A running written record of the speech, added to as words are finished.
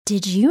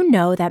Did you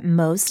know that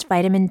most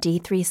vitamin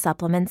D3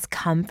 supplements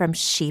come from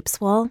sheep's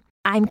wool?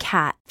 I'm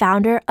Kat,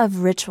 founder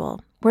of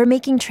Ritual. We're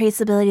making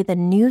traceability the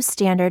new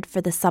standard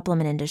for the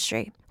supplement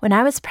industry. When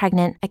I was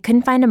pregnant, I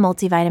couldn't find a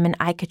multivitamin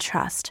I could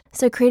trust,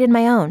 so I created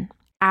my own.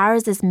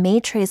 Ours is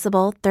made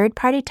traceable,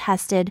 third-party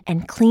tested,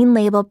 and clean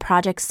label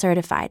project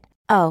certified.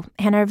 Oh,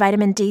 and our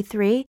vitamin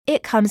D3,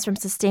 it comes from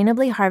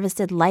sustainably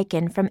harvested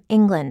lichen from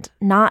England,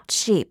 not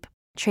sheep.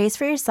 Trace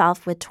for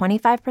yourself with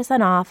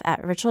 25% off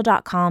at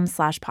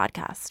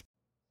ritual.com/podcast.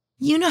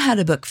 You know how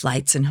to book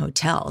flights and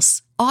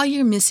hotels. All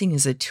you're missing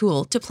is a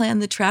tool to plan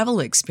the travel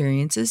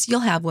experiences you'll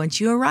have once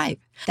you arrive.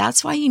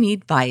 That's why you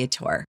need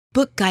Viator.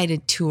 Book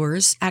guided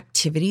tours,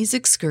 activities,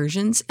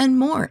 excursions, and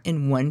more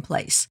in one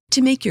place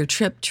to make your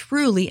trip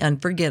truly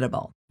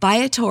unforgettable.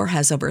 Viator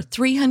has over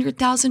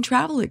 300,000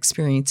 travel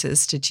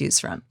experiences to choose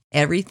from.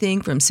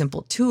 Everything from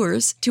simple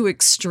tours to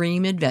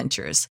extreme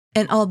adventures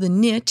and all the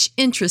niche,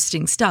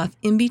 interesting stuff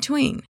in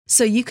between.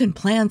 So you can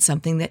plan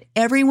something that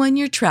everyone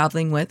you're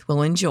traveling with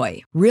will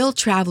enjoy. Real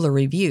traveler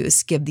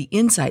reviews give the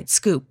inside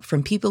scoop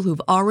from people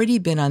who've already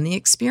been on the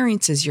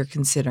experiences you're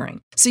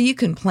considering. So you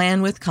can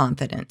plan with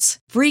confidence.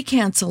 Free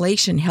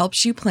cancellation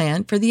helps you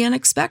plan for the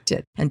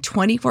unexpected. And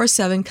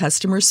 24/7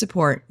 customer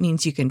support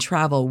means you can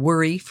travel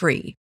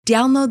worry-free.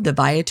 Download the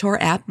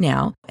Viator app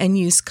now and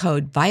use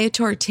code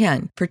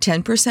Viator10 for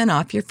 10%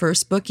 off your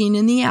first booking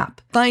in the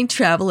app. Find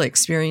travel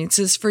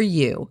experiences for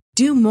you.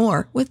 Do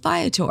more with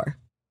Viator.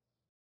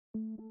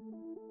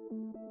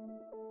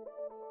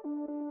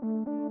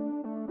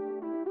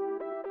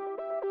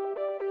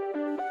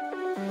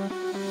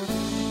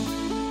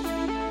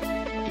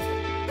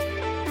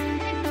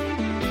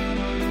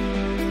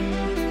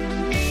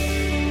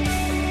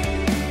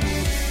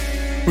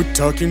 We're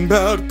talking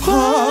about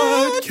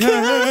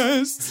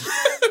podcasts.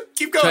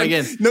 Keep going. Try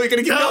again. No, you're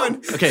going to keep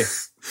going. Okay.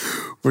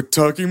 We're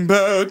talking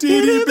about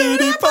itty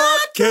bitty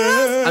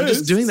podcasts. I'm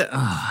just doing that.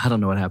 Oh, I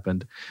don't know what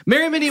happened.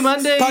 Merry Mini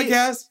Monday.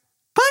 Podcast.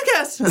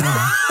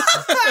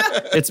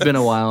 It's been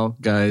a while,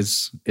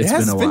 guys. It's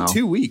been a while. It's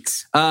been 2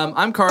 weeks.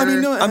 I'm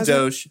Carter. I'm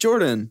Doge.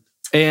 Jordan.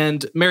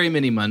 And Merry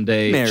Mini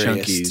Monday, Merriest.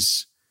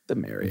 Chunkies. The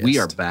merriest. We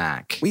are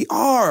back. We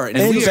are.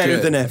 And we are better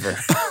good. than ever.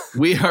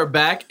 We are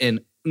back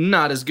and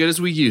not as good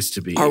as we used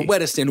to be. Our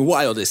wettest and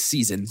wildest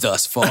season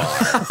thus far.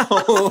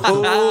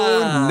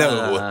 Oh,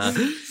 no.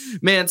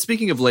 Man,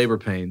 speaking of labor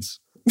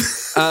pains,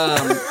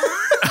 I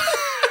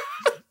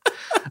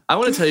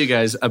want to tell you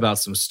guys about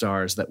some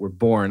stars that were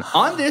born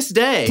on this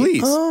day.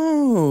 Please.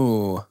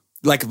 Oh.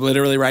 Like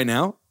literally right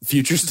now?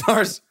 Future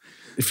stars?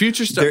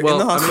 Future stars. They're in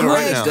the hospital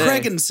right now.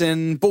 Craig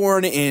Craigenson,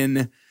 born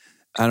in,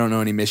 I don't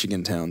know any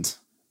Michigan towns.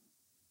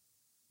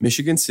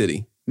 Michigan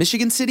City.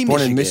 Michigan City, Born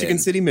Michigan. in Michigan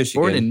City,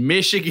 Michigan. Born in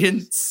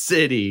Michigan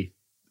City.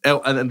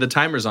 Oh, and the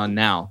timer's on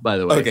now, by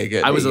the way. Okay,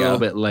 good. I was a There you little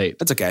go. bit late.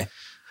 That's okay.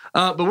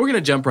 But we're going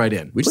to jump right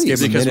in. We just gave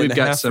a because minute we've and a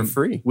got half some for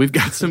free. We've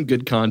got some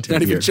good content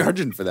Not here. even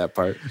charging for that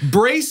part.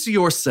 Brace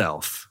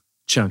yourself,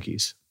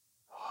 Chunkies.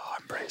 Oh,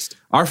 I'm braced.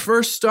 Our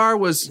first star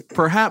was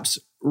perhaps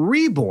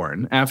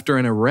reborn after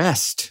an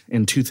arrest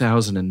in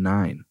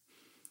 2009.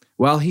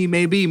 While he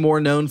may be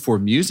more known for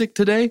music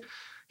today,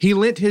 he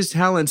lent his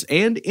talents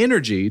and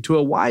energy to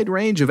a wide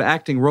range of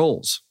acting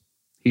roles.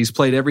 He's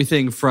played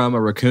everything from a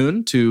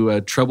raccoon to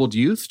a troubled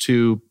youth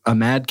to a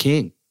mad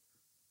king.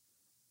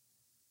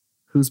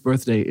 Whose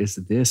birthday is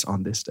this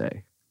on this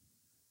day?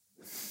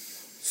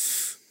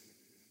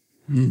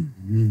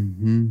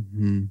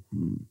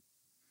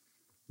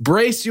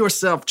 Brace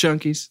yourself,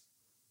 Chunkies.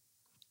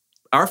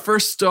 Our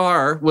first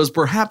star was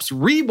perhaps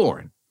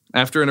reborn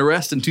after an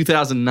arrest in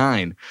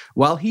 2009.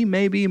 While he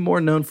may be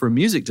more known for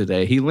music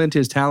today, he lent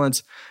his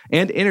talents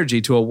and energy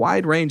to a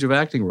wide range of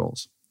acting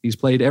roles. He's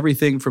played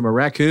everything from a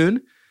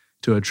raccoon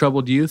to a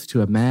troubled youth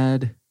to a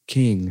mad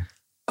king.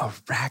 A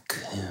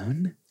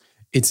raccoon?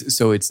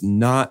 It's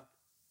not,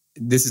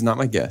 this is not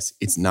my guess.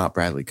 It's not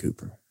Bradley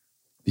Cooper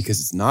because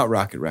it's not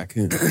Rocket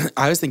Raccoon.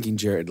 I was thinking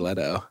Jared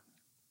Leto,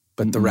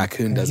 but the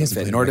raccoon He doesn't hasn't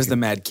fit, played nor a does the raccoon.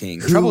 Mad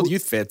King. Who- Troubled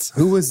Youth fits.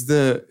 Who was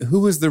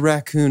the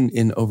raccoon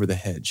in Over the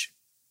Hedge?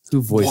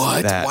 Who voiced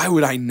What? that? Why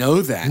would I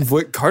know that?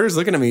 Carter's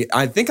looking at me.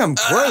 I think I'm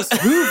close.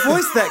 Who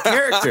voiced that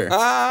character?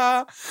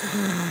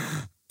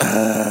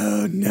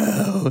 Oh,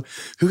 no.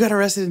 Who got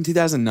arrested in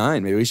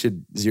 2009? Maybe we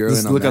should zero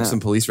Let's in on look that. up some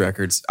police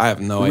records. I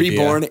have no idea.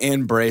 Reborn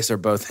and Brace are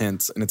both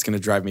hints, and it's going to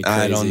drive me crazy.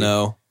 I don't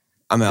know.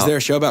 I'm out. Is there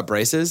a show about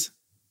braces?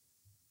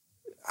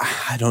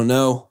 I don't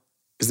know.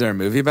 Is there a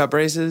movie about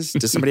braces?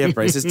 Does somebody have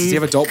braces? Does he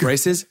have adult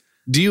braces?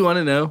 Do you want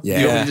to know? Yeah.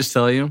 Do you want me to just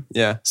tell you?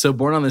 Yeah. So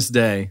born on this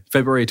day,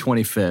 February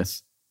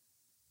 25th,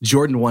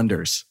 Jordan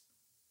Wonders.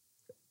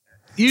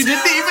 You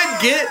didn't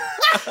even get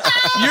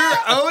your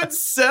own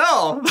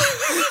self.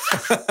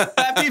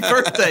 Happy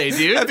birthday,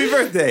 dude. Happy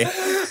birthday.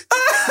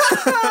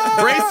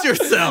 Brace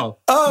yourself.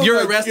 Oh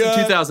Your my arrest God.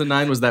 in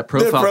 2009 was that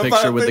profile profile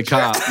picture with the picture.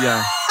 cop.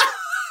 Yeah.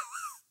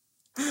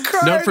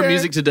 Known for Carter.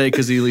 music today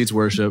because he leads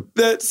worship.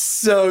 That's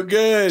so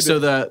good. So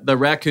the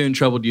raccoon,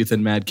 troubled youth,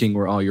 and Mad King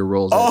were all your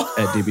roles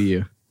at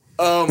DBU.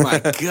 Oh my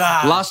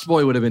God. Lost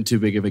Boy would have been too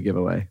big of a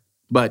giveaway.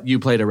 But you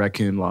played a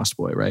raccoon Lost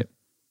Boy, right?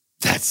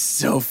 That's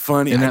so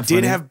funny. Isn't I that did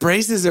funny? have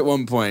braces at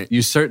one point.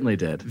 You certainly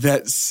did.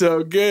 That's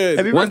so good.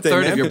 Happy One birthday,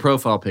 third man. of your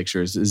profile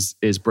pictures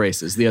is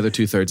braces. The other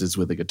 2/3 is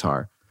with a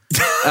guitar.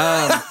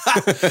 I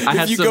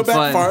had If you some go back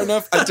fun. far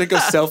enough, I took a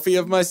selfie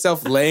of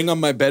myself laying on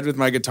my bed with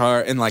my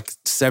guitar in like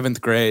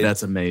 7th grade.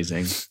 That's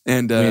amazing.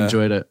 and We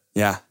enjoyed it.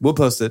 Yeah. We'll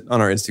post it on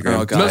our Instagram.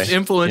 Oh, God. Most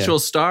influential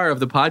star of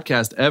the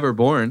podcast ever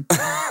born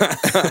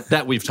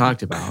that we've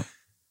talked about.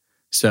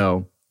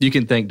 So you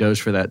can thank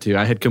Doge for that too.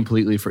 I had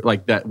completely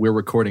like that. We're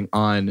recording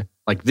on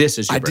like this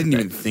is your I didn't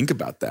birthday. even think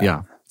about that.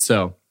 Yeah.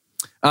 So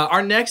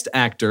our next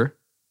actor,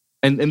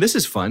 and this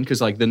is fun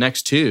because like the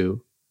next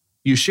two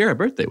you share a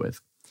birthday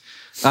with.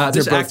 This They're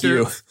both actor,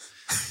 you.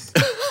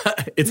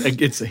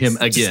 it's him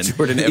again.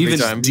 Jordan every Even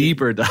time.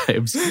 deeper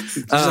dives.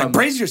 Just like,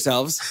 brace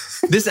yourselves.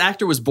 This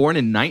actor was born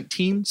in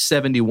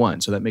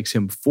 1971, so that makes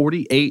him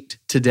 48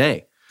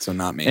 today, So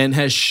not me. and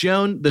has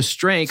shown the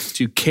strength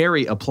to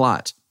carry a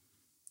plot.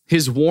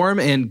 His warm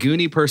and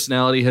goony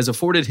personality has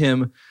afforded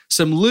him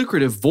some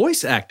lucrative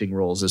voice acting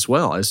roles as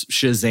well as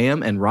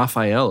Shazam and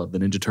Raphael of the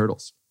Ninja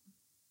Turtles.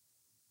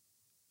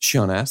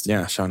 Sean Astin.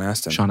 yeah, Sean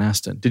Astin. Sean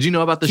Astin. Did you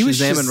know about the He was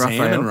Shazam and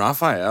Raphael? and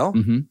Raphael.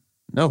 Mm-hmm.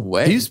 No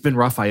way. He's been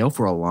Raphael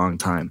for a long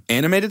time.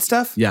 Animated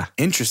stuff? Yeah.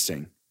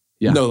 Interesting.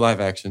 Yeah. No live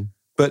action,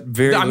 but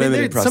very I mean,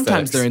 limited prosthetics.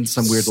 sometimes they're in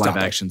some weird Stop live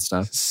it. action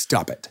stuff.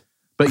 Stop it.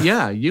 But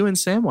yeah, you and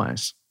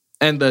Samwise.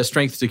 And the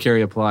strength to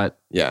carry a plot.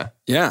 Yeah.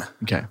 Yeah.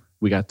 Okay,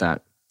 we got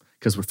that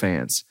because we're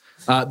fans.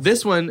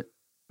 This one,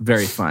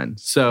 very fun.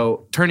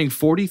 So turning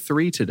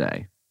 43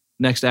 today.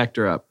 Next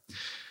actor up.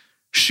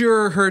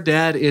 Sure, her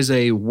dad is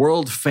a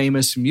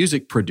world-famous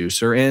music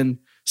producer, and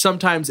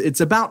sometimes it's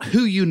about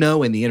who you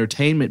know in the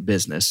entertainment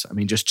business. I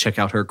mean, just check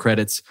out her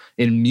credits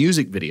in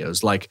music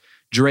videos like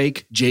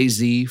Drake,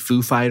 Jay-Z,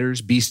 Foo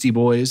Fighters, Beastie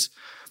Boys.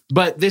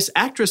 But this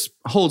actress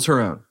holds her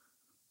own.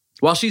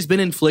 While she's been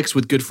in flicks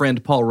with good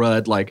friend Paul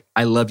Rudd, like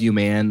I Love You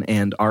Man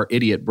and Our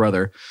Idiot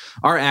Brother,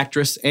 our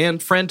actress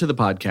and friend to the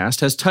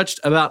podcast has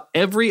touched about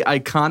every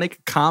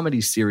iconic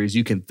comedy series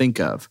you can think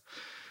of.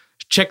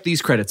 Check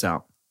these credits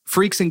out.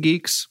 Freaks and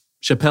Geeks,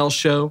 Chappelle's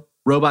Show,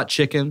 Robot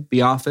Chicken,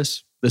 The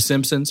Office, The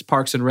Simpsons,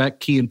 Parks and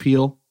Rec, Key and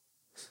Peele.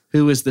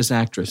 Who is this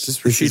actress? This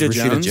is This is Rashida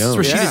Rashida Jones. Jones.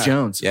 Rashida Yeah.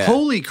 Jones. Yeah.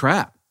 Holy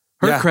crap.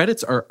 Her Yeah.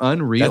 credits are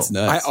unreal. That's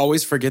nuts. I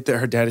always forget that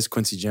her dad is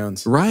Quincy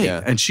Jones. Right.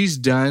 Yeah. And she's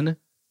done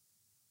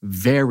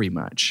very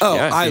much. Oh,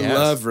 Yeah, she I has.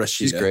 love Rashida.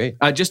 She's great.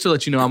 Just to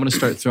let you know, I'm going to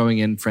start throwing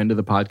in friend of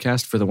the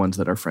podcast for the ones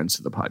that are friends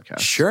to the podcast.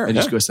 Sure, And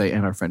just yeah. go say,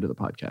 and our friend of the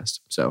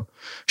podcast. So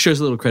shows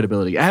a little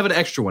credibility. I have an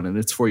extra one and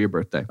it's for your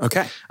birthday.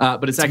 Okay.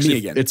 But it's me actually,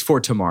 again. it's for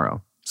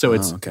tomorrow. So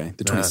it's, Oh, okay.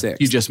 The 26th.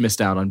 you just missed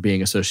out on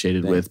being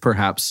associated with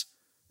perhaps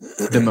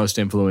the most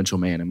influential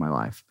man in my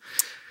life.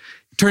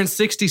 Turns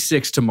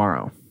 66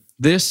 tomorrow.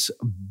 This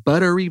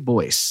buttery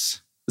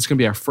voice. It's going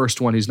to be our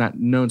first one who's not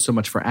known so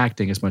much for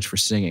acting as much for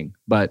singing,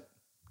 but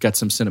got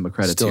some cinema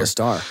credits Still here. a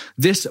star.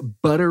 This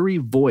buttery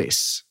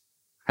voice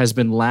has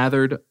been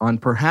lathered on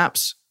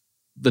perhaps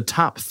the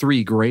top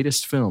 3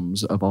 greatest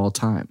films of all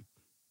time.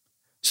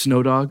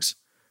 Snow Dogs,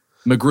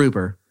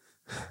 MacGruber,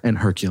 and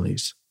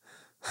Hercules.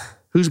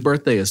 Whose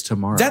birthday is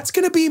tomorrow? That's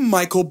going to be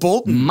Michael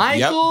Bolton.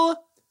 Michael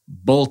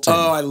Bolton.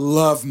 Oh, I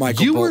love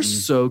Michael you Bolton. were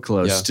so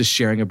close Yeah. to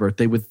sharing a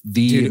birthday with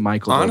the Dude,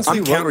 Michael honestly,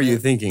 Bolton. what were you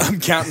thinking? I'm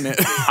counting it.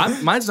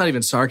 Mine's not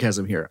even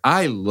sarcasm here.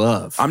 I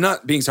love I'm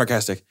not being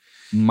sarcastic.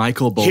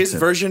 Michael Bolton. His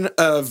version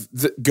of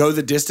Go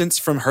the Distance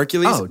from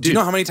Hercules. Oh, Do dude. you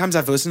know how many times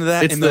I've listened to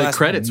that It's in the the last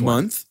credits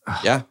one. month?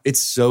 Yeah, it's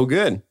so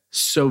good.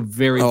 So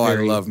very, Oh,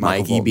 very, I love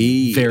Michael Mikey Bolton.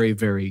 B. very,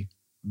 very,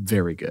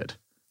 very good.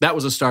 That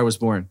was A Star Was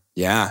Born.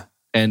 Yeah.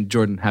 And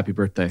Jordan, happy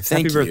birthday.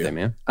 Thank Happy you. birthday,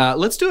 man.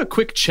 Let's do a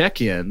quick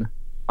check-in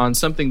on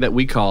something that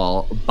we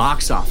call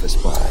box office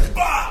ball.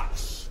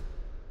 Box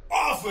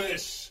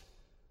office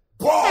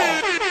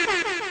ball.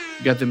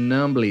 Got them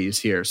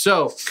numblies here.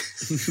 So,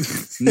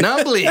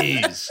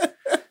 numblies.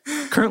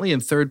 Currently in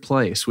third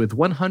place with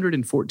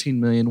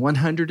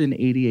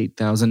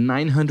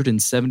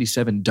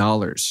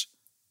 $114,188,977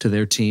 to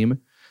their team,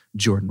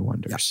 Jordan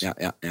Wonders.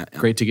 Yeah.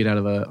 Great to get out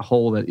of the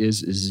hole that is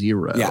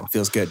 0. Yeah,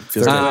 feels good.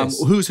 Feels good.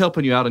 Who's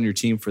helping you out on your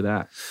team for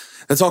that?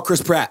 That's all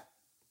Chris Pratt.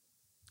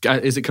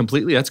 Is it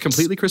completely? That's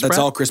completely Chris That's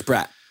Pratt? all Chris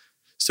Pratt.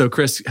 So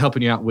Chris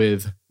helping you out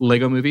with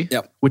Lego Movie?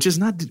 Yep. Which is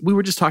not, we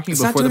were just talking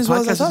It's not before the doing as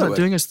well as I podcast. It's thought it not would.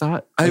 doing as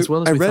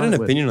well as I we read thought an it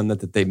would. opinion on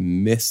that they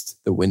missed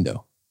the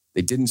window.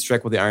 They didn't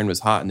strike while the iron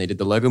was hot, and they did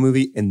the Lego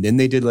Movie, and then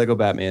they did Lego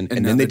Batman,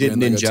 and now then they they're did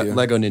doing Lego 2.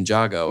 Lego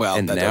Ninjago, Well,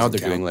 and that now doesn't they're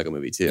count. doing Lego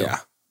Movie too. Yeah.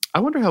 I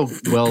wonder how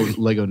well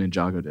Lego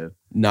Ninjago did.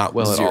 Not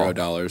well at all. $0.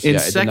 In Yeah, it did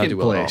not second do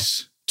well at all.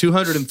 place,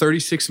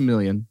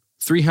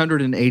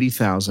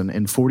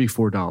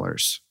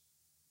 $236,380,044.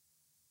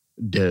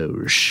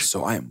 Doge.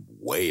 So I am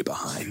way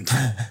behind.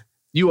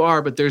 You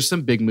are, but there's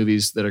some big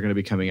movies that are going to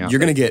be coming out. You're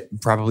going to get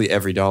probably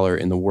every dollar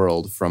in the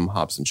world from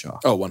Hobbs and Shaw.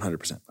 Oh,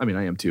 100%. I mean,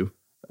 I am too.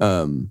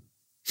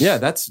 Yeah,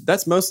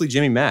 that's mostly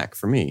Jimmy Mack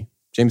for me.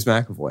 James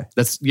McAvoy.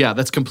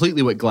 That's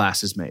completely what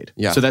Glass is made.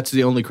 Yeah. So that's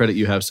the only credit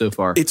you have so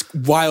far. It's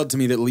wild to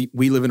me that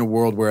we live in a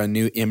world where a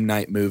new M.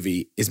 Night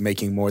movie is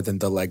making more than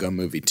the Lego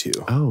Movie 2.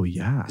 Oh,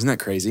 yeah. Isn't that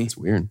crazy? It's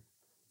weird.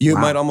 You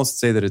might almost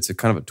say that it's a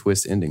kind of a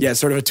twist ending. Yeah,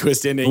 sort of a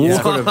twist ending.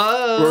 Yeah.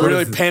 We're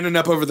really panning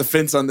up over the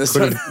fence on this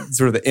one.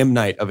 Sort of the M.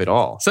 Night of it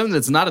all. Something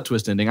that's not a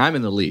twist ending. I'm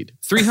in the lead.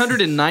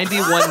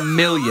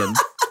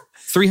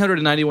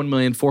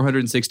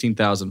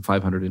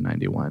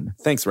 391,416,591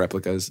 Thanks,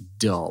 replicas.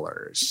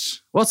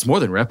 dollars. Well, it's more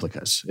than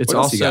replicas. It's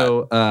What else you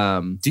also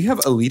Do you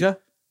have Alita?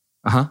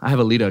 I have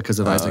Alita because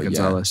of Isaac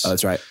Gonzalez. Oh,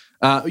 that's right.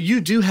 You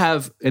do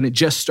have, and it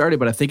just started,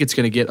 but I think it's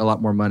going to get a lot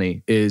more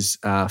money, is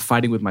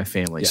Fighting With My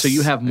Family. Yes, so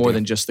you have more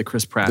than just the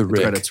Chris Pratt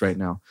credits right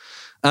now.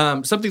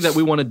 Something that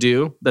we want to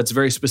do that's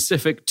very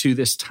specific to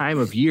this time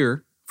of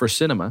year for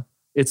cinema.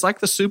 It's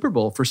like the Super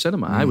Bowl for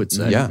cinema, I would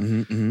say. Yeah.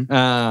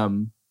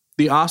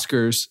 The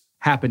Oscars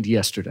happened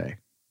yesterday.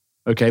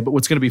 Okay, but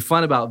what's going to be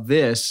fun about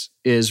this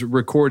is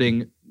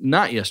recording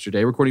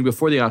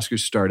before the Oscars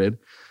started.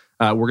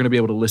 We're going to be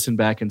able to listen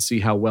back and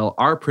see how well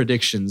our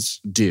predictions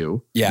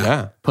do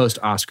post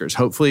Oscars.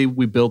 Hopefully,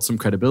 we build some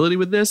credibility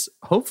with this.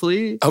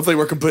 Hopefully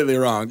we're completely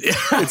wrong.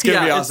 It's going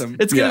to be awesome.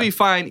 It's going to be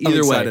fine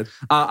either way. excited.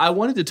 I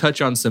wanted to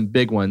touch on some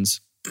big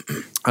ones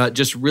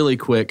just really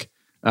quick.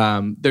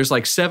 There's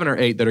like 7 or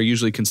 8 that are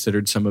usually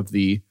considered some of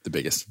the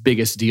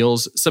biggest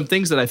deals. Some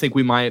things that I think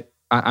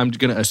I'm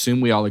going to assume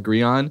we all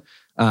agree on.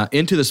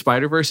 Into the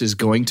Spider-Verse is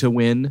going to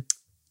win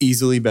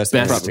Easily best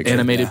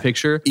animated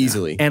picture.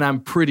 Easily. And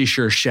I'm pretty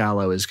sure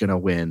Shallow is going to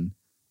win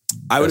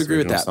I would agree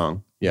with that.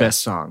 Song. Yeah.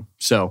 best song.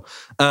 So,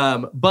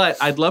 but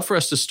I'd love for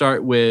us to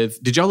start with,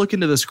 did y'all look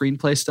into the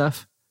screenplay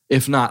stuff?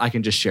 If not, I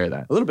can just share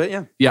that. A little bit,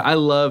 yeah. Yeah, I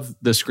love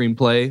the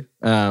screenplay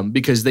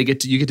because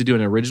you get to do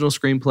an original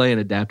screenplay and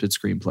adapted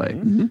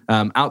screenplay.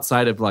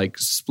 Outside of like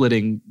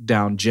splitting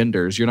down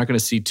genders, you're not going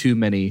to see too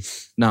many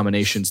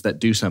nominations that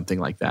do something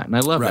like that, and I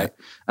love it.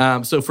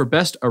 So for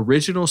best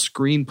original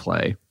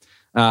screenplay,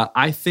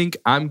 I think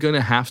I'm going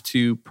to have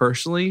to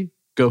personally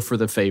go for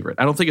The Favorite.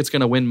 I don't think it's going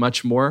to win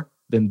much more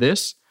than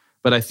this,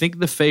 but I think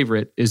The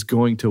Favorite is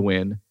going to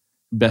win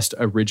best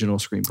original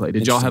screenplay.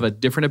 Did y'all have a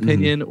different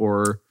opinion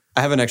or?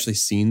 I haven't actually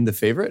seen The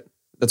Favorite.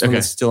 That's one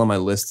that's still on my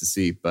list to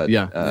see. But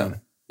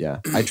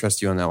I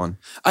trust you on that one.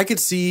 I could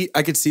see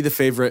The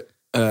Favorite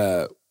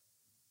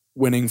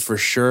winning for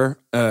sure.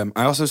 I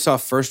also saw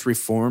First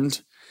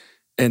Reformed,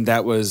 and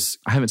that was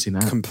I haven't seen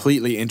that.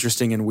 Completely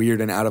interesting and weird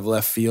and out of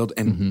left field,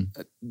 and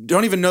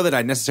don't even know that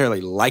I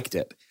necessarily liked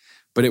it,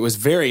 but it was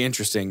very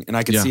interesting, and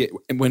I could see it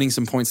winning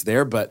some points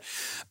there. But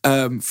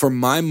for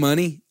my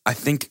money, I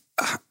think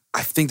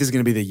this is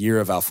going to be the year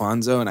of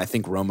Alfonso, and I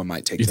think Roma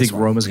might take. You this think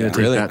one. Roma's going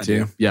to take that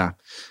too? Yeah.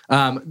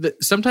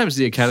 Sometimes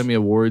the Academy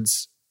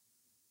Awards,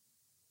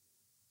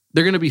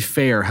 they're going to be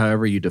fair,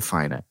 however you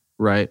define it,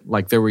 right?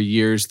 Like there were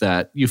years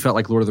that you felt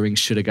like Lord of the Rings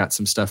should have got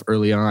some stuff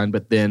early on,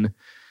 but then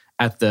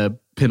at the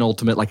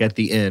penultimate, like at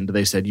the end,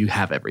 they said you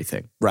have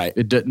everything. Right.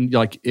 It didn't,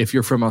 like if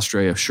you're from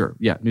Australia, sure.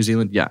 Yeah. New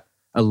Zealand,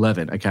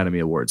 11 Academy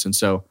Awards. And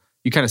so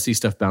you kind of see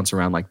stuff bounce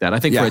around like that. I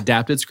think for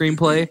adapted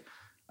screenplay,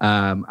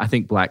 I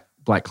think Black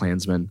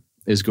Klansman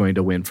is going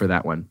to win for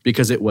that one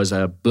because it was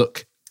a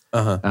book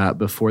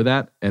before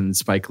that. And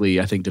Spike Lee,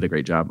 I think, did a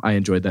great job. I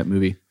enjoyed that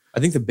movie. I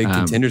think the big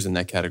contenders in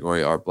that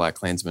category are Black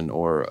Klansman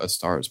or A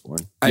Star Is Born.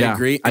 I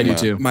agree. I do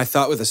too. My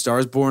thought with A Star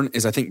Is Born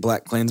is I think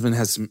Black Klansman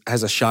has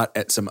a shot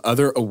at some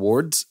other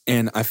awards,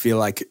 and I feel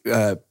like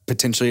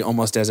potentially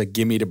almost as a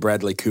gimme to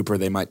Bradley Cooper,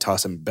 they might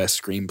toss him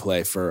best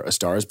screenplay for A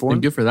Star Is Born.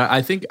 And good for that.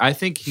 I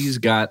think he's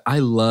got. I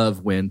love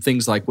when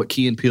things like what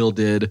Key and Peele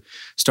did,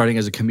 starting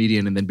as a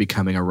comedian and then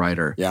becoming a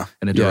writer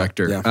and a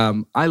director. Yeah.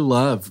 I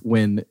love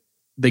when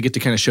they get to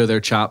kind of show their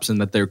chops and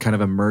that they're kind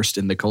of immersed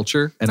in the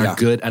culture and are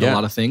good at a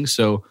lot of things.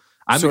 So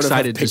I'm sort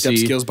excited of picked to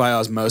see up skills by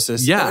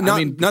osmosis. Yeah,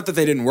 not that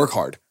they didn't work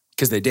hard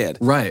because they did,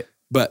 right?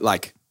 But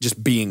like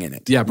just being in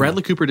it. Yeah,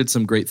 Bradley Cooper did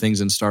some great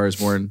things in Star Is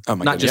Born. Oh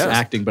my Not goodness. just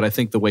acting, but I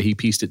think the way he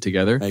pieced it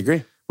together. I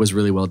agree. Was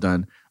really well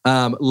done.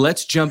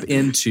 Let's jump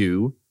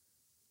into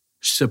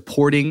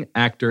supporting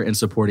actor and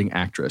supporting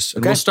actress,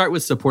 and we'll start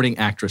with supporting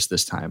actress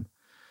this time.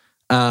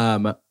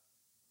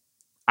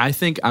 I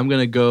think I'm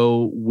going to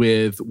go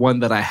with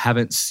one that I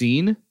haven't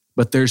seen,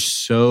 but there's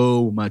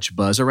so much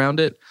buzz around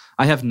it.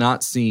 I have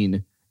not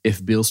seen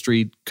If Beale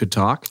Street Could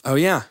Talk. Oh,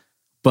 yeah.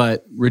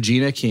 But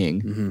Regina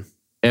King,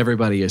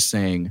 everybody is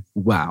saying,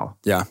 wow.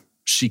 Yeah.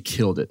 She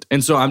killed it.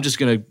 And so I'm just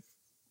going to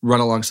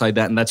run alongside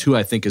that, and that's who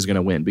I think is going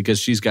to win because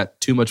she's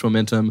got too much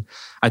momentum.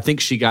 I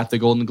think she got the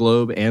Golden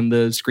Globe and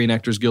the Screen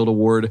Actors Guild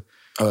Award.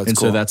 Oh, that's and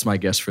cool. so that's my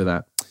guess for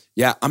that.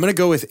 Yeah, I'm going to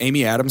go with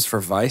Amy Adams for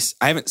Vice.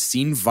 I haven't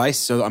seen Vice,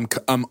 so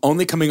I'm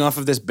only coming off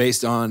of this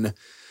based on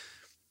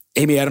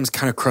Amy Adams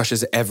kind of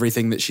crushes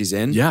everything that she's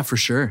in. Yeah, for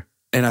sure.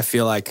 And I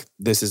feel like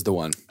this is the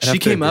one. She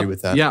came up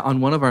with that. Yeah,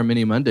 on one of our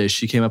mini Mondays,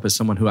 she came up as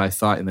someone who I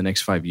thought in the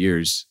next 5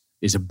 years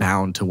is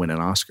bound to win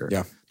an Oscar.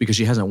 Yeah. Because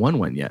she hasn't won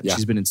one yet. Yeah.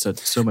 She's been in so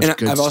much and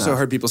good I've also stuff.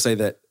 heard people say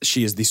that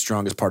she is the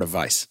strongest part of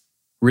Vice.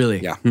 Really?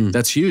 Yeah.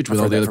 That's huge with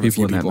all the other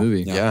people in that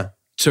movie. Yeah.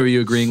 So are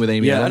you agreeing with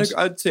Amy Adams?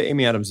 I'd say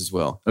Amy Adams as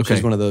well. Okay.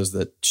 She's one of those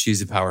that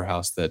she's a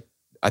powerhouse that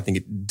I think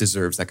it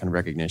deserves that kind of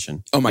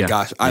recognition. Oh my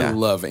gosh. I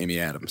love Amy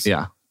Adams.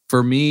 Yeah.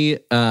 For me,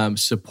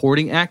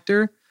 supporting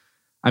actor,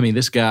 I mean,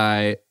 this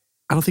guy,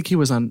 I don't think he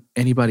was on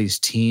anybody's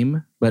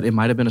team, but it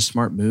might have been a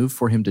smart move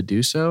for him to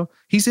do so.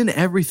 He's in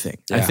everything.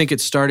 Yeah. I think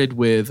it started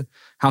with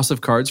House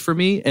of Cards for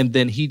me, and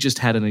then he just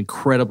had an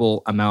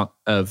incredible amount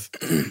of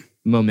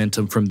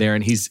momentum from there,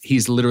 and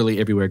he's literally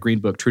everywhere. Green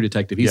Book, True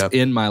Detective. He's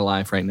in my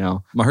life right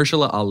now.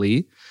 Mahershala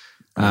Ali.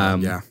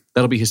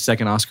 That'll be his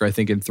second Oscar, I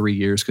think, in 3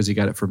 years because he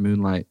got it for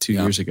Moonlight 2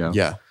 years ago.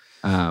 Yeah.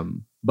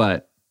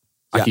 But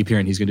I keep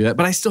hearing he's going to do that.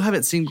 But I still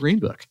haven't seen Green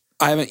Book.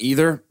 I haven't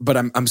either, but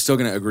I'm still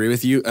going to agree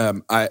with you.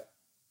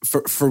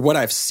 For what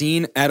I've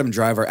seen, Adam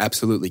Driver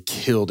absolutely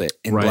killed it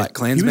in Black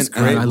Klansman.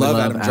 And I love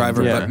Adam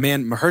Driver, but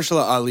man,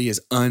 Mahershala Ali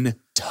is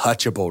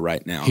untouchable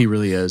right now. He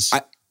really is.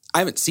 I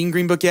haven't seen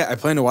Green Book yet. I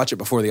plan to watch it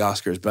before the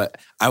Oscars, but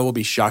I will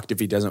be shocked if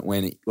he doesn't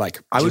win.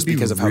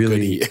 Because of how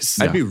good he is.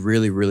 I'd be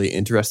really, really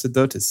interested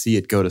though to see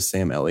it go to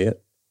Sam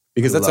Elliott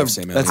because that's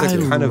a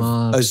kind of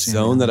a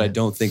zone that I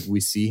don't think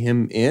we see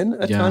him in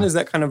a ton. Is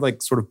that kind of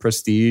like sort of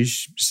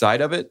prestige side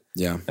of it?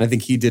 Yeah, and I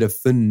think he did a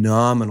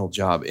phenomenal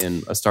job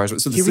in A Star Is Born.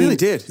 So he really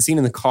did. The scene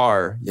in the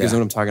car is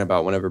what I'm talking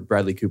about. Whenever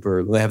Bradley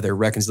Cooper, they have their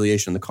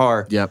reconciliation in the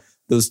car. Yep,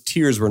 those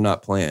tears were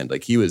not planned.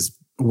 Like he was.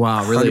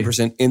 Wow, really?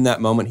 100% in that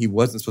moment. He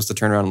wasn't supposed to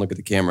turn around and look at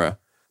the camera,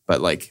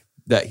 but like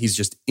that, he's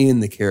just in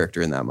the character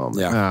in that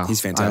moment. Yeah,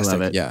 he's fantastic. I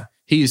love it. Yeah,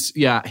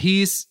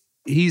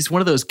 he's one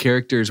of those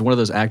characters, one of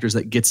those actors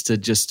that gets to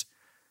just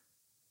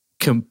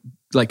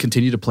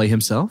continue to play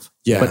himself.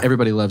 Yeah, but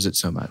everybody loves it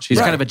so much. He's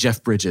kind of a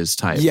Jeff Bridges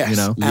type. Yes, you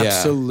know,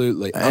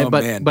 absolutely.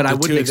 But I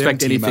wouldn't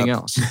expect anything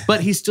else.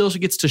 But he still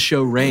gets to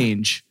show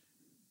range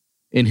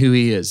in who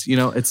he is. You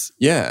know, it's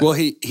Well,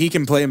 he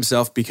can play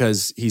himself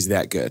because he's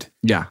that good.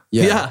 Yeah.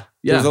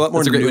 There's a lot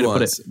more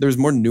nuance. There's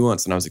more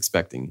nuance than I was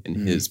expecting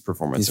in his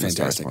performance. He's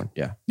fantastic.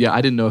 Yeah. I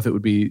didn't know if it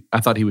would be. I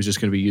thought he was just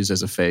going to be used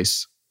as a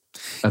face.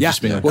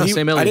 Just being like,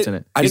 Sam Elliott's in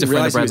it. I didn't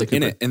realize he was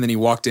in it, and then he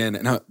walked in,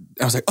 and I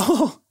was like,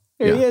 oh,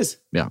 there he is.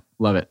 Yeah,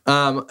 love it.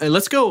 And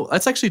let's go.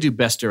 Let's actually do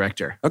Best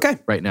Director. Okay,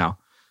 right now.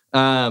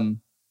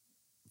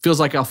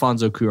 Feels like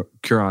Alfonso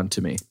Cuarón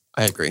to me.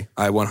 I agree.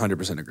 I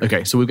 100% agree.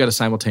 Okay, so we've got a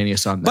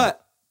simultaneous on that.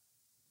 But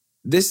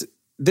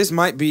this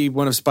might be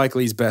one of Spike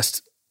Lee's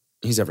best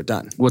he's ever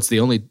done. What's the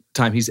only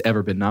time he's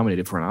ever been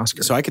nominated for an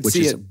Oscar? So I could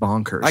see it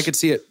bonkers. I could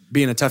see it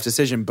being a tough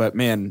decision, but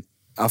man,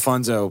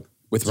 Alfonso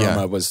with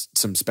Roma was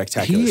some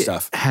spectacular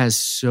stuff. He has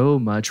so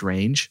much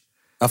range.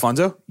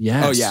 Alfonso?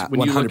 Yes. Oh yeah,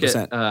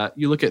 100%.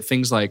 You look at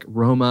things like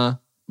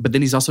Roma, but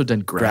then he's also done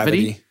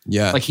Gravity.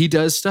 Yeah. Like he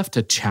does stuff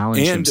to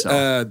challenge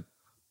himself.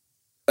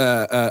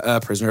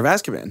 Prisoner of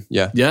Azkaban.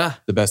 Yeah.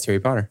 The best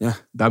Harry Potter. Yeah.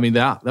 I mean,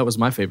 that was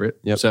my favorite.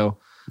 Yep. So,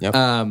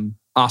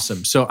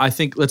 awesome. So I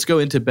think let's go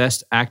into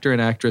Best Actor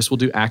and Actress. We'll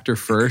do Actor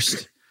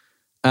first.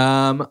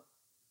 I'm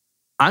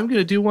going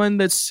to do one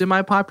that's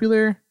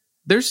semi-popular.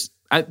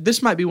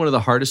 This might be one of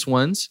the hardest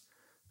ones,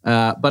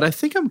 but I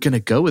think I'm going to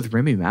go with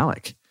Rami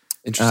Malek.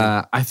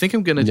 Interesting. I think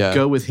I'm going to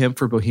go with him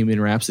for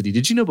Bohemian Rhapsody.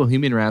 Did you know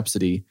Bohemian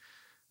Rhapsody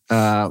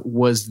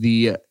was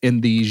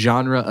in the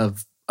genre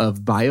of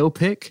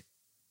biopic,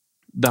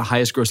 the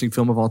highest grossing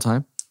film of all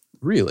time?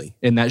 Really?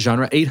 In that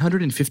genre,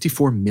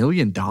 $854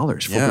 million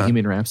for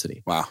Bohemian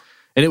Rhapsody. Wow.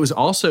 And it was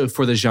also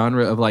for the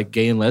genre of like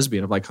gay and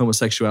lesbian, of like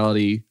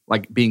homosexuality,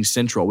 like being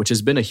central, which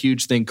has been a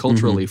huge thing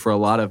culturally for a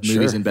lot of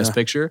movies in Best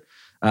Picture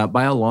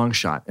by a long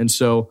shot. And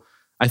so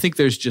I think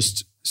there's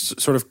just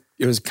sort of,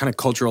 it was kind of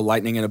cultural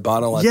lightning in a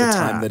bottle at the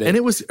time. And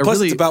it was plus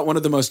it's about one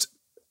of the most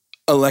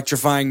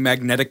electrifying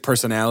magnetic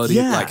personality.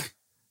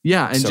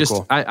 Yeah, and so just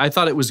cool. I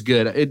thought it was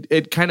good.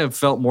 It kind of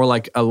felt more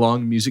like a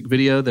long music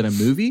video than a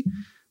movie,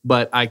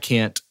 but I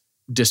can't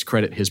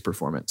discredit his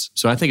performance.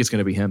 So I think it's going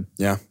to be him.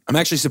 Yeah. I'm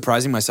actually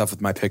surprising myself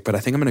with my pick, but I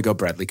think I'm going to go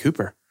Bradley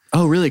Cooper.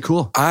 Oh, really?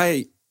 Cool.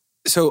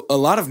 So a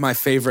lot of my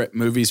favorite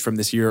movies from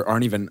this year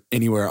aren't even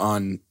anywhere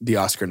on the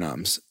Oscar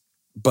noms,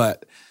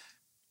 but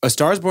A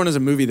Star Is Born is a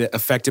movie that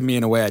affected me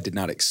in a way I did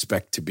not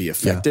expect to be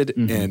affected.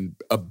 Yeah. And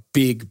a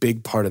big,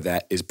 big part of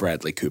that is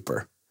Bradley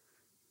Cooper.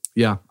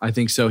 Yeah, I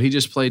think so. He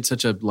just played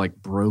such a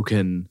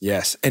broken.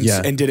 Yes.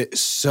 And did it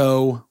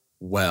so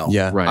well.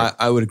 Yeah, right.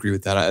 I would agree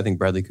with that. I think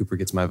Bradley Cooper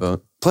gets my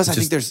vote. Plus, I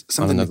think there's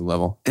something on another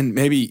level. And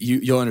maybe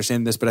you'll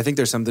understand this, but I think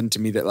there's something to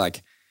me that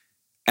like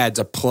adds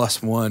a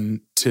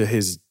 +1 to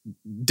his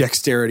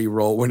dexterity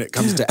role when it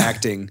comes to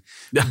acting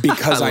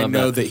because I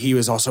know that he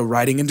was also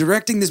writing and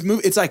directing this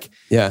movie. It's like,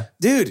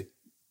 dude,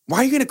 why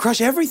are you going to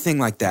crush everything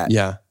like that?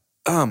 Yeah.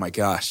 Oh my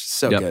gosh.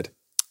 So good.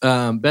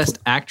 Best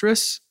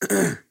Actress.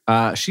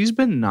 She's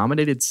been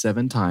nominated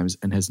 7 times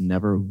and has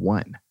never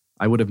won.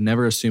 I would have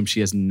never assumed she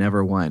has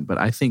never won, but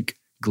I think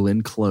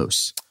Glenn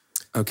Close.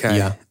 Okay.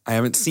 Yeah. I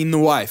haven't seen The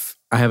Wife.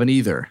 I haven't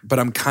either. But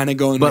I'm kind of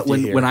going with you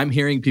here. When I'm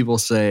hearing people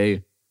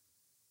say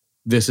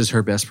this is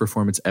her best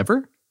performance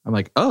ever, I'm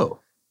like, oh.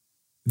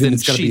 Then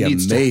it's got to be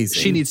amazing.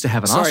 She needs to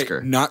have an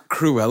Oscar. Not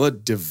Cruella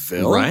de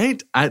Vil.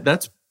 Right?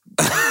 That's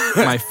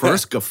my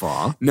first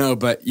guffaw. No,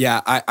 but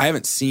yeah, I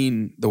haven't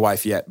seen The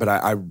Wife yet, but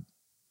I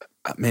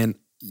man,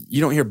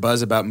 you don't hear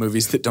buzz about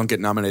movies that don't get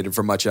nominated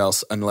for much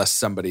else unless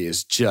somebody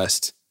is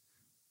just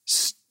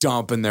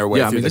stomping their way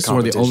through the competition. This is one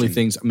of the only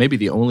things, maybe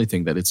the only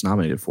thing that it's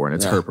nominated for, and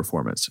it's her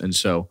performance. And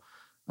so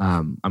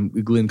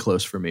Glenn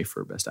Close for me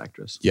for Best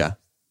Actress. Yeah,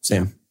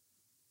 same.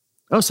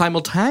 Oh,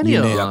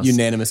 simultaneous.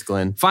 Unanimous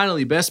Glenn.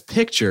 Finally, Best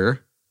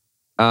Picture,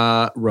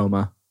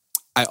 Roma.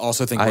 I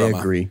also think I Roma.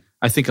 agree.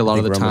 I think a lot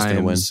of the Roma's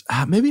gonna win.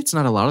 times, maybe it's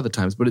not a lot of the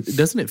times, but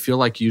doesn't it feel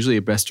like usually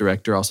a Best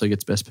Director also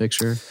gets Best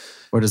Picture?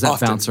 Or does that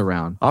bounce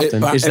around?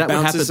 Often. Is that what bounces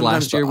happened sometimes,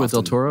 last year but with Del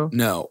often. Toro?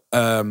 No.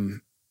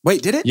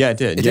 Wait, did it? Yeah, it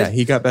did.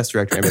 He got Best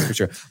Director and Best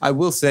Picture. I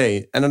will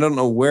say, and I don't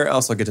know where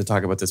else I'll get to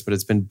talk about this, but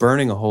it's been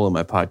burning a hole in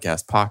my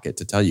podcast pocket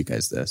to tell you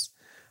guys this.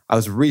 I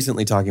was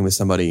recently talking with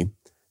somebody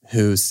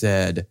who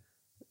said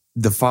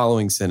the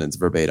following sentence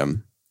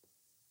verbatim.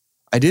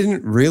 I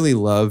didn't really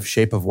love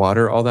Shape of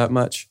Water all that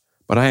much,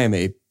 but I am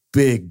a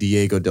big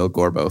Diego del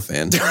Gorbo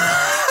fan.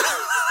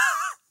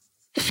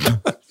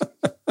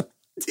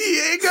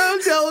 Diego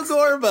del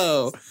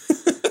Gorbo.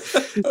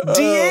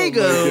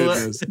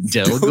 Diego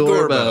del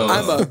Gorbo.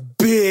 I'm a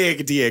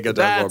big Diego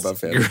del Gorbo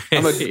fan.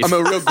 I'm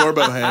a real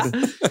Gorbo head.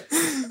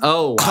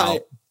 Oh, wow.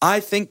 I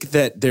think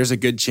that there's a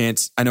good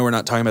chance, I know we're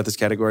not talking about this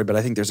category, but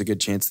I think there's a good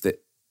chance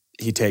that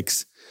he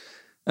takes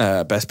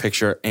Best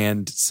Picture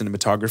and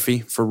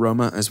Cinematography for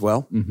Roma as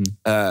well.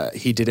 Mm-hmm.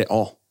 He did it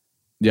all.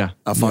 Yeah.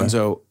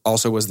 Alfonso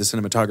also was the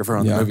cinematographer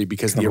on the movie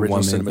because the original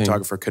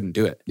cinematographer couldn't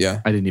do it.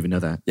 Yeah. I didn't even know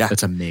that. Yeah.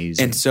 That's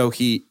amazing. And so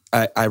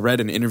I read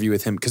an interview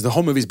with him because the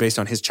whole movie's based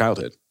on his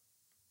childhood.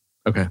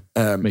 Okay.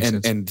 Makes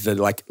sense. And the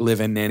like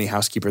live-in nanny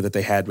housekeeper that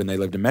they had when they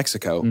lived in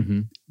Mexico.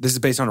 Mm-hmm. This is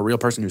based on a real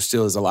person who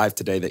still is alive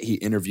today that he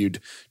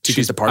interviewed to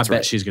get the parts I bet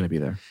right. she's going to be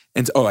there.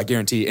 And I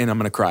guarantee, and I'm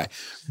going to cry.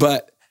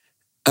 But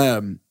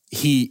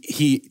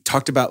he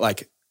talked about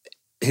like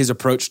his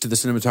approach to the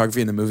cinematography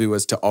in the movie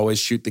was to always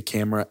shoot the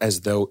camera as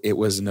though it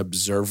was an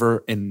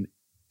observer in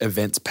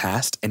events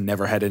past and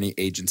never had any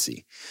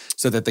agency.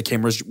 So that the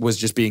camera was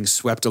just being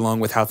swept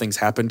along with how things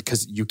happened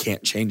because you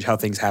can't change how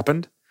things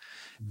happened.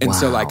 And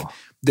so like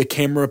the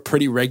camera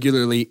pretty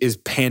regularly is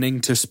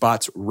panning to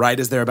spots right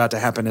as they're about to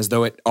happen as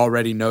though it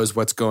already knows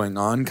what's going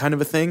on kind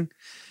of a thing.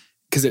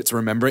 Because it's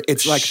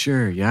like,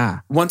 sure,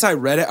 yeah. Once I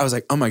read it, I was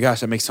like, oh my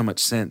gosh, that makes so much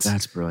sense.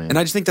 That's brilliant. And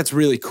I just think that's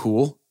really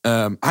cool.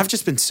 I've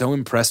just been so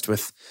impressed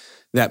with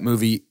that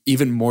movie,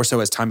 even more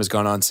so as time has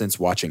gone on since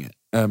watching it.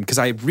 Because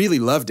I really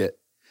loved it.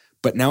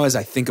 But now as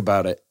I think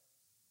about it,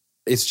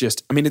 it's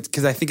just, it's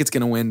because I think it's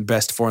going to win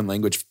Best Foreign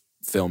Language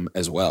Film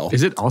as well.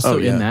 Is it also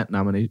in that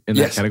nominee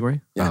that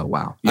category? Yeah. Oh,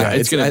 wow. Yeah,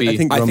 it's going to be. I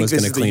think Roma's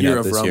going to clean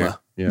up this year.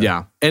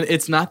 Yeah. And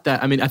it's not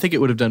that, I think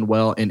it would have done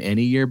well in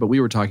any year, but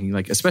we were talking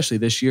like, especially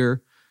this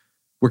year,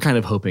 we're kind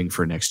of hoping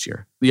for next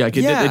year. Yeah,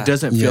 it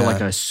doesn't feel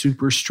like a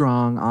super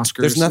strong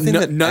Oscars. There's nothing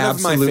that none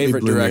of my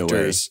favorite blew me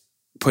directors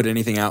put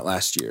anything out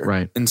last year.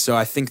 Right. And so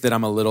I think that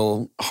I'm a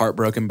little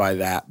heartbroken by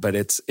that, but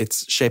it's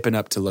shaping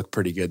up to look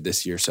pretty good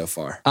this year so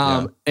far.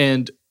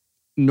 And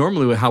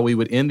normally how we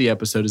would end the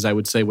episode is I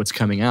would say what's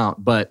coming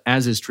out, but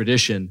as is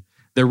tradition,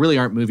 there really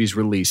aren't movies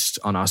released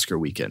on Oscar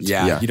weekend.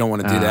 Yeah. You don't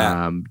want to do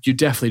that. You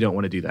definitely don't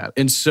want to do that.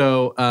 And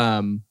so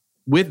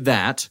with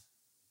that,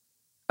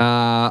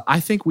 I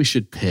think we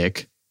should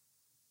pick,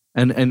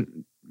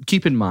 and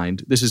keep in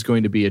mind, this is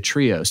going to be a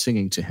trio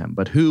singing to him,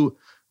 but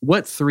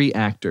what three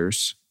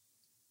actors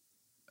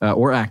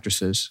or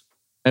actresses,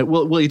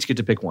 we'll each get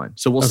to pick one.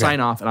 So we'll sign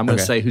off, and I'm going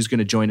to say who's going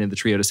to join in the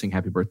trio to sing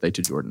Happy Birthday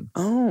to Jordan.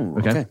 Oh,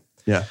 okay.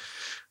 Yeah.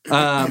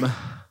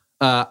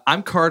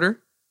 I'm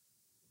Carter,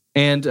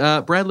 and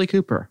Bradley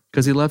Cooper,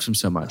 because he loves him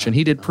so much. And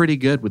he did pretty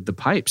good with the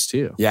pipes,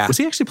 too. Yeah. Was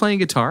he actually playing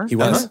guitar? He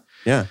was.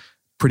 Yeah.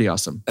 Pretty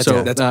awesome. That's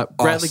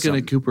Bradley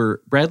awesome.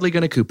 Cooper. Bradley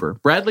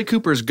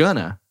Cooper's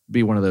gonna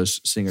be one of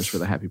those singers for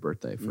the Happy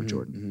Birthday for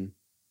Jordan. Mm-hmm.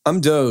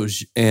 I'm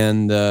Doge,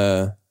 and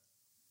I'm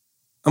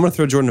going to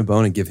throw Jordan a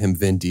bone and give him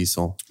Vin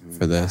Diesel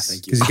for this.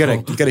 Because you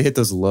gotta hit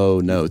those low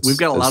notes. We've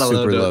got a lot of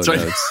super low notes.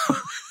 Right?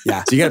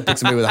 Yeah. So you got to pick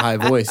somebody with a high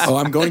voice. Oh,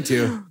 I'm going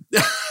to.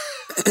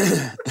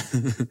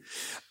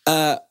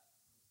 I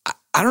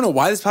don't know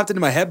why this popped into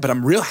my head, but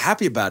I'm real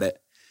happy about it.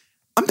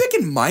 I'm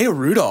picking Maya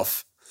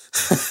Rudolph.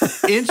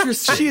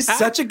 Interesting. She's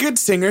such a good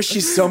singer.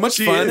 She's so much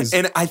fun. Is.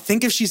 And I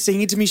think if she's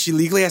singing to me, she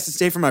legally has to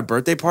stay for my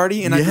birthday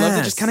party. And I'd love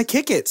to just kind of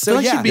kick it. So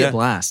I feel like she'd be a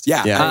blast.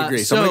 Yeah, I agree.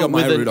 So I'm going to go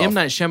Maya with Rudolph. an M.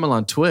 Night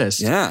Shyamalan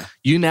twist,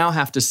 you now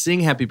have to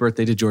sing Happy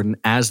Birthday to Jordan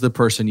as the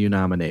person you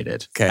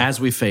nominated. Okay. As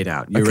we fade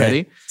out. You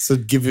ready? So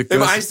give it.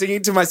 Am I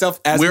singing to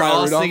myself as We're Maya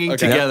all Rudolph? singing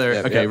Okay. together.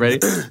 Yep, Okay, yep. ready?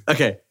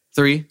 Okay,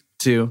 3,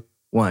 2,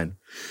 1.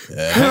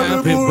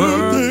 Happy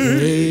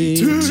birthday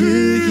to you.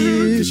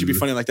 It should be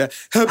funny like that.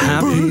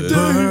 Happy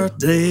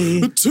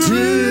birthday to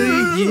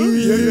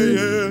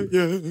you.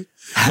 Yeah.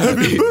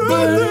 Happy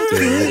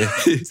birthday,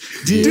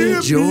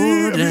 dear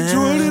Jordan.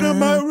 and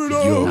Maya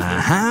Rudolph.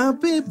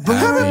 Happy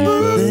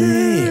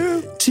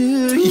birthday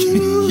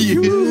to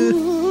you.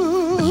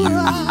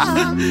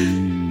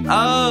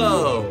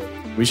 Oh.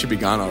 We should be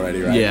gone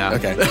already, right? Yeah.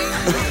 Okay.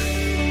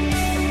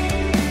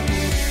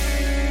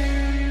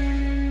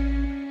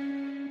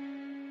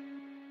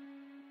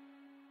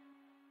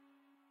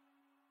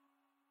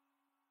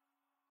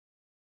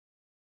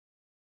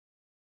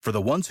 For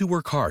the ones who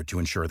work hard to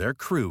ensure their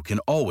crew can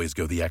always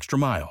go the extra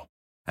mile,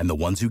 and the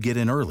ones who get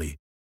in early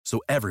so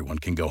everyone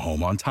can go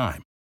home on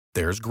time,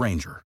 there's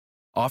Grainger,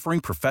 offering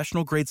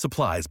professional-grade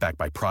supplies backed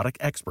by product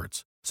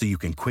experts so you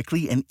can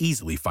quickly and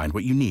easily find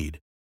what you need.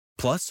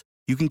 Plus,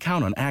 you can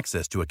count on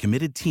access to a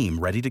committed team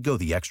ready to go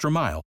the extra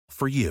mile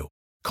for you.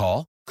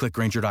 Call, click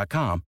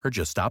Grainger.com, or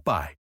just stop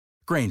by.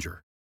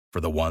 Grainger,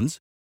 for the ones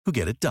who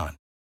get it done.